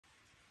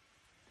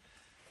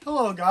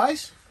Hello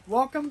guys,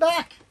 welcome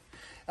back.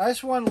 I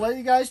just want to let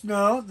you guys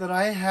know that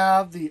I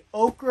have the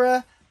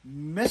OcCre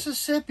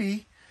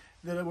Mississippi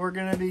that we're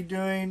going to be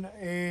doing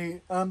a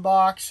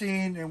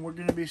unboxing, and we're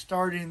going to be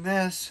starting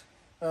this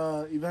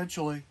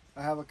eventually.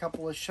 I have a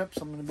couple of ships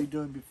I'm going to be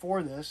doing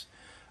before this.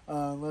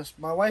 Unless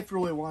my wife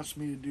really wants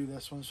me to do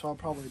this one, so I'll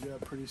probably do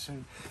it pretty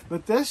soon.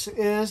 But this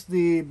is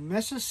the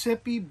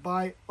Mississippi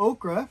by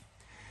OcCre,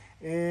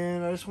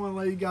 and I just want to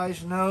let you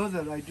guys know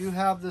that I do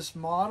have this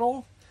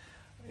model,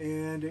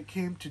 and it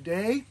came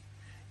today,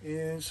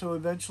 and so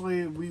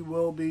eventually we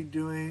will be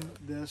doing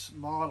this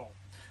model.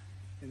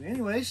 And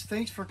anyways,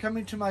 thanks for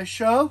coming to my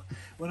show.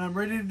 When I'm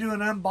ready to do an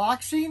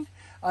unboxing,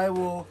 I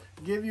will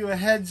give you a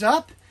heads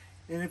up,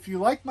 and if you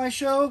like my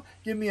show,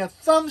 give me a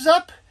thumbs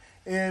up,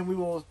 and we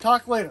will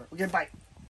talk later. Okay, bye.